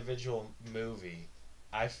the individual movie,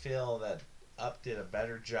 I feel that Up did a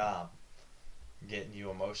better job getting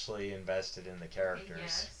you emotionally invested in the characters.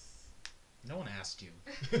 Yes. No one asked you.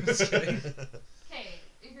 Just kidding. Okay,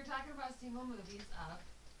 if you're talking about single movies, Up.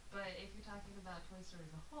 But if you're talking about Toy Story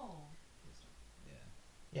as a whole, Toy Story.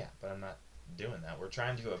 Yeah, but I'm not doing that. We're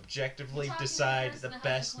trying to objectively You're talking to decide person the that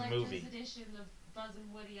best has the collector's movie. edition of Buzz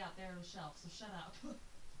and Woody out there on the shelf, so shut up.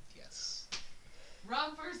 Yes.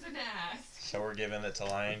 Wrong person asked. So we're giving it to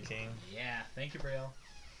Lion King. Yeah. Thank you, Braille.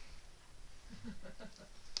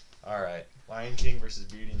 All right, Lion King versus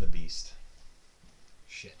Beauty and the Beast.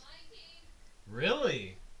 Shit. Lion King.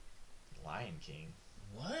 Really? Lion King.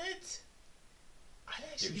 What? I'd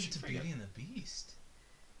actually Dude, give you it to forget- Beauty and the Beast.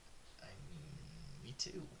 I mean, me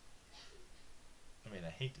too. I mean, I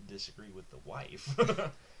hate to disagree with the wife,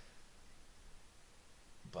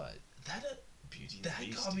 but Beauty and the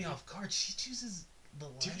Beast. That caught me off guard. She chooses the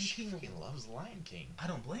Lion Dude, she King. freaking loves Lion King. I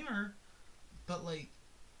don't blame her, but like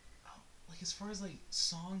as far as like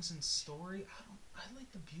songs and story, I like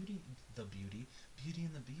Beauty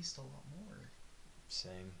and the Beast a lot more.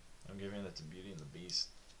 Same. I'm giving it to Beauty and the Beast.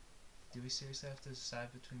 Do we seriously have to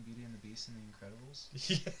decide between Beauty and the Beast and The Incredibles?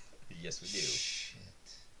 Yeah. Yes, we do. Shit.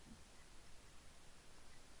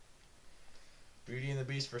 Beauty and the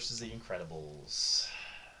Beast versus The Incredibles.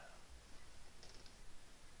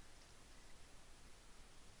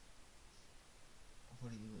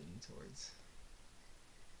 What are you leaning towards?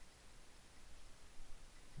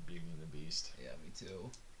 Beauty and the Beast. Yeah, me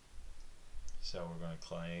too. So we're going to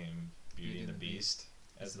claim Beauty and the Beast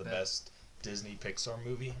as the best Disney Pixar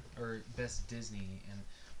movie? Or best Disney. And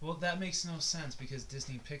well, that makes no sense because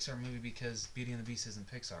Disney Pixar movie because Beauty and the Beast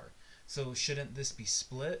isn't Pixar. So shouldn't this be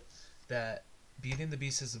split? That Beauty and the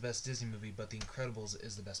Beast is the best Disney movie, but The Incredibles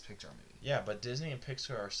is the best Pixar movie. Yeah, but Disney and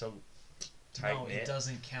Pixar are so tight-knit. No, it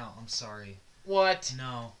doesn't count. I'm sorry. What?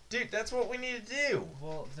 No. Dude, that's what we need to do.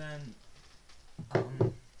 Well, then...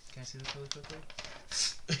 can I see this really quickly?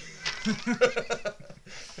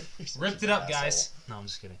 Ripped it up, guys. No, I'm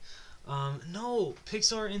just kidding. No,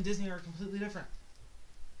 Pixar and Disney are completely different.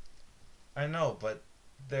 I know, but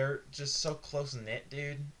they're just so close-knit,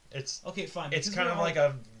 dude. It's okay, fine. It's kind of like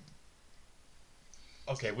a...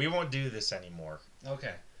 Okay, we won't do this anymore.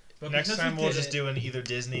 Okay. But next time we'll just do an either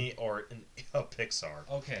Disney or a Pixar.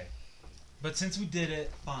 Okay. But since we did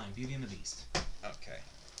it, fine. Beauty and the Beast. Okay.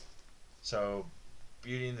 So,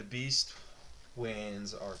 Beauty and the Beast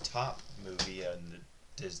wins our top movie in the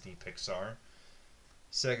Disney Pixar.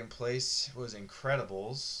 Second place was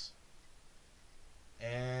Incredibles.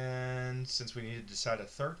 And since we need to decide a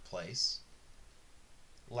third place,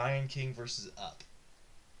 Lion King versus Up.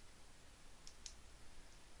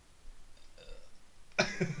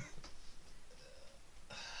 Probably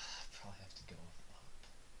have to go with Up.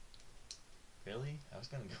 Really? I was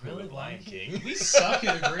gonna go with Lion King. We suck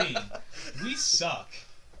at agreeing. We suck.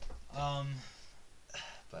 But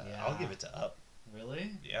yeah. I'll give it to Up.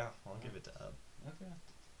 Really? Yeah, I'll give it to Up. Okay.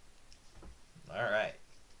 Alright.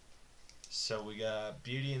 So we got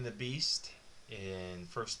Beauty and the Beast in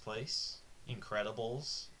first place,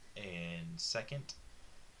 Incredibles in second,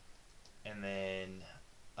 and then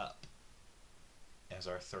Up as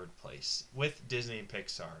our third place with Disney and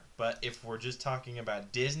Pixar. But if we're just talking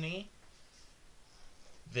about Disney,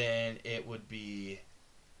 then it would be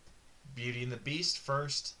Beauty and the Beast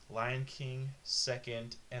first, Lion King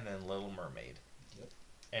second, and then Little Mermaid. Yep.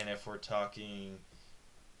 And if we're talking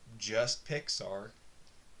just Pixar,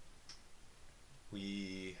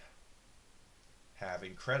 we have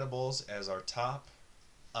Incredibles as our top,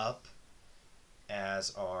 Up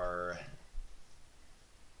as our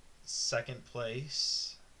second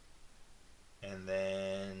place, and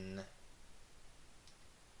then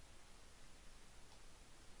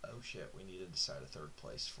oh shit, we need to decide a third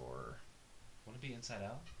place for... Wouldn't it be Inside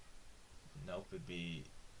Out? Nope, it'd be...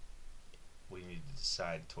 We need to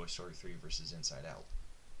decide Toy Story 3 versus Inside Out.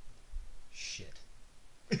 Shit.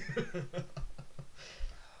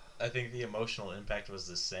 I think the emotional impact was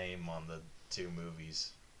the same on the two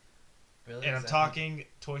movies. Really? And I'm talking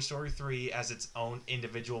Toy Story 3 as its own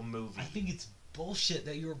individual movie. I think it's bullshit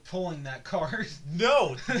that you were pulling that card.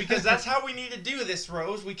 No, because that's how we need to do this,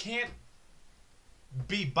 Rose. We can't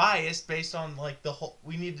be biased based on like the whole...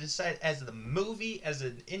 We need to decide as the movie, as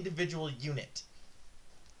an individual unit.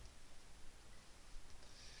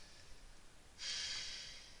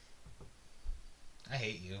 I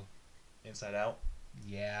hate you. Inside Out?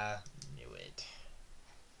 Yeah. Knew it.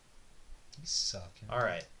 You suck.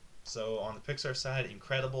 Alright, so on the Pixar side,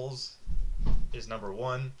 Incredibles is number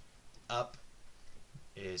 1. Up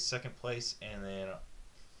is second place, and then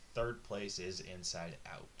third place is Inside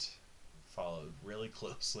Out. Followed really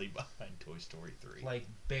closely behind Toy Story 3. Like,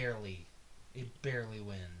 barely. It barely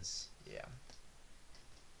wins. Yeah.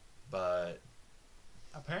 But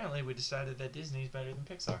apparently we decided that Disney's better than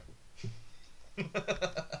Pixar.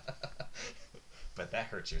 But that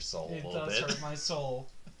hurts your soul a little bit. It does hurt my soul.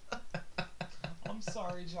 I'm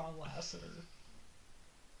sorry, John Lasseter.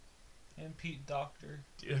 And Pete Docter.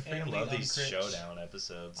 Dude, I freaking love these Showdown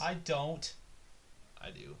episodes. I don't.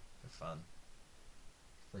 I do. They're fun.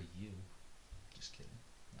 For you. Just kidding.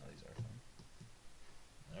 No, these are fun.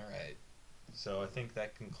 Alright. So I think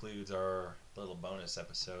that concludes our little bonus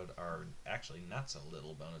episode. Our actually not so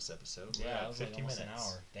little bonus episode. We're Yeah, at it was 50 like almost minutes. an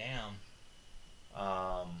hour. Damn.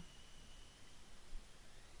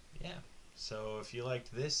 Yeah. So if you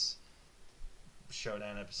liked this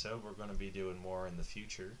Showdown episode. We're going to be doing more in the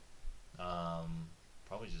future.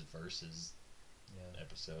 Probably just versus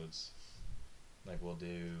episodes. Like, we'll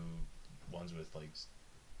do ones with, like,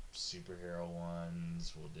 superhero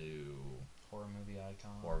ones. We'll do horror movie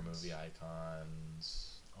icons.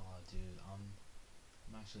 Oh, dude, I'm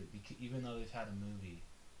actually, even though they've had a movie,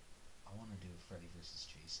 I want to do Freddy vs.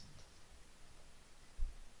 Jason.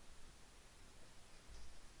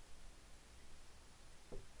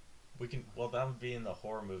 We can. Well, that would be in the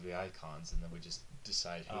horror movie icons, and then we just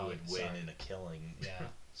decide who would win in a killing. Yeah,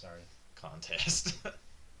 sorry. Contest.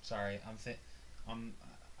 Sorry,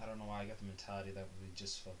 I don't know why I got the mentality that we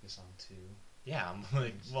just focus on two. Yeah, I'm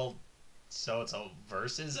like, well, so it's a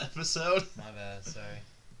versus episode. My bad. Sorry.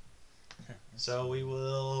 So we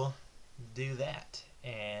will do that,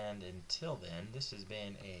 and until then, this has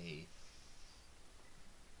been a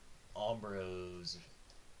All Bros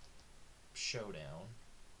Showdown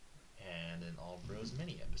and an All Bros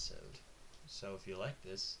mini episode. So if you like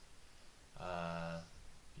this,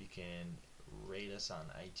 you can rate us on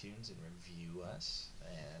iTunes and review us,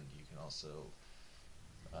 and you can also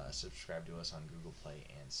subscribe to us on Google Play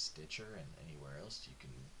and Stitcher and anywhere else you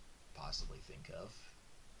can possibly think of.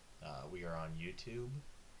 We are on YouTube.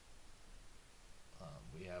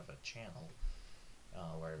 We have a channel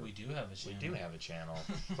where we do have a channel.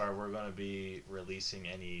 Where we're going to be releasing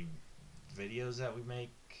any videos that we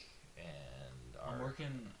make, and I'm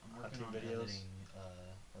working on videos. editing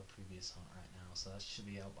our previous hunt right now, so that should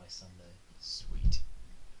be out by Sunday. Sweet.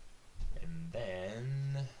 And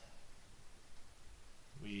then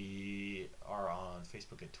we are on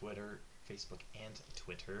Facebook and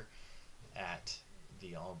Twitter at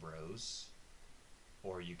The All Bros,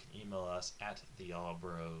 or you can email us at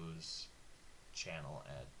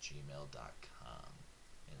theallbroschannel@gmail.com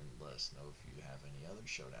and let us know if you have any other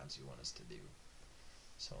showdowns you want us to do.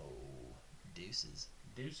 So, deuces.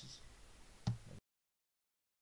 Deuces.